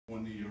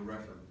On the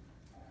record.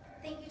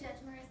 Thank you, Judge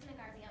Marissa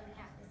McGarvey, on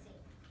behalf of the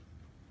state.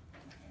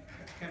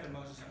 Kevin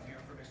Moses, I'm here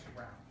for Mr.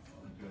 Brown.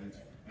 Okay.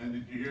 And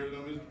did you hear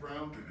them, Mr.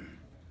 Brown?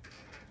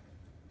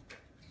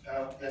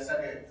 Yes,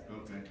 I did.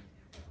 Okay.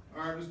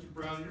 All right, Mr.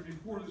 Brown, you're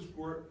before this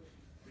court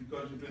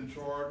because you've been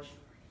charged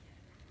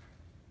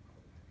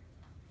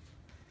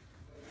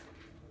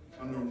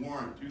under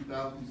warrant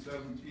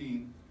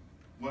 2017-114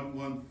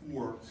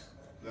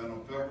 that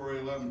on February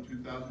 11,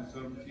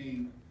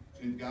 2017,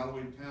 in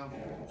Galloway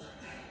Township,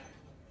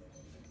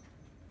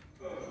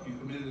 you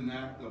committed an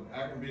act of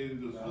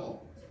aggravated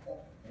assault.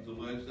 It's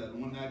alleged that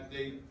on that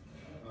date,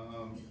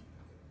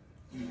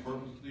 you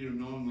purposely or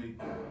knowingly,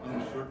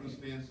 under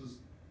circumstances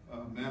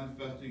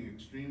manifesting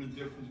extreme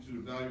indifference to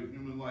the value of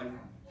human life,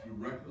 you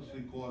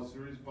recklessly caused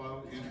serious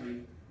bodily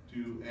injury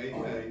to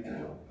A.A.,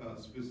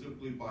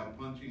 specifically by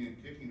punching and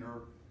kicking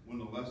her on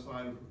the left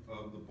side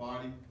of the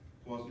body,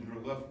 causing her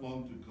left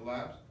lung to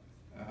collapse.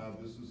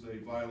 This is a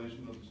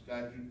violation of the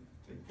statute,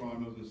 a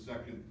crime of the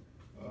second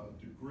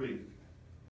degree.